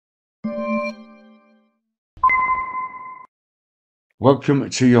Welcome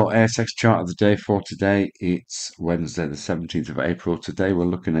to your ASX chart of the day for today. It's Wednesday, the 17th of April. Today we're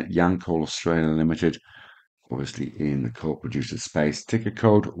looking at Yancoal Australia Limited, obviously in the coal producer space. Ticker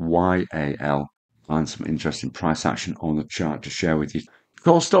code YAL, and some interesting price action on the chart to share with you.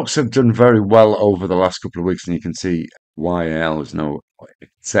 Coal stocks have done very well over the last couple of weeks, and you can see YAL is no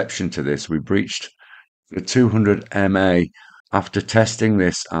exception to this. We breached the 200 MA after testing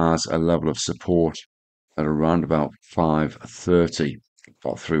this as a level of support at around about 5.30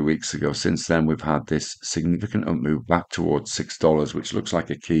 about 3 weeks ago. Since then, we've had this significant up move back towards $6, which looks like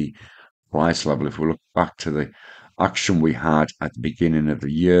a key price level if we look back to the action we had at the beginning of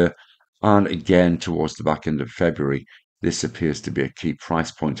the year and again towards the back end of February. This appears to be a key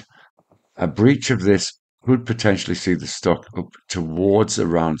price point. A breach of this could potentially see the stock up towards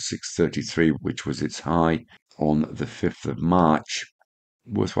around 6.33, which was its high on the 5th of March.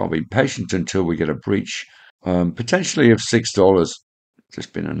 Worthwhile being patient until we get a breach, potentially of $6.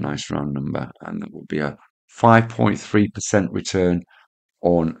 Just been a nice round number, and that will be a 5.3% return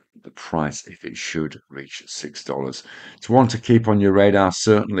on the price if it should reach $6. It's one to keep on your radar.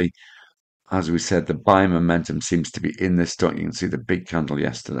 Certainly, as we said, the buying momentum seems to be in this stock. You can see the big candle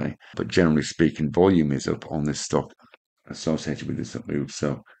yesterday, but generally speaking, volume is up on this stock associated with this move.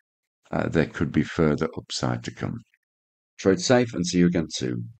 So there could be further upside to come. Trade safe and see you again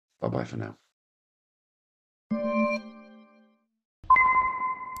soon. Bye bye for now.